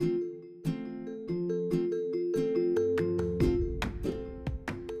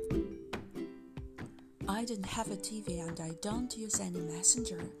don't have a TV and I don't use any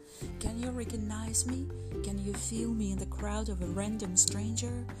messenger. Can you recognize me? Can you feel me in the crowd of a random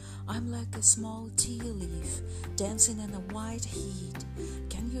stranger? I'm like a small tea leaf dancing in the white heat.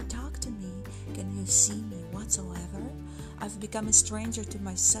 Can you talk to me? Can you see me whatsoever? I've become a stranger to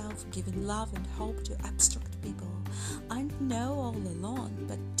myself, giving love and hope to abstract people. I know all alone,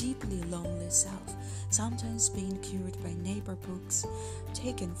 but deeply lonely self, sometimes being cured by neighbor books,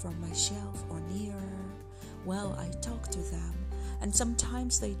 taken from my shelf or nearer. Well, I talk to them, and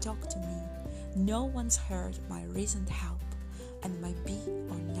sometimes they talk to me. No one's heard my recent help, and my be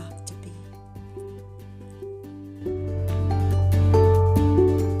or not to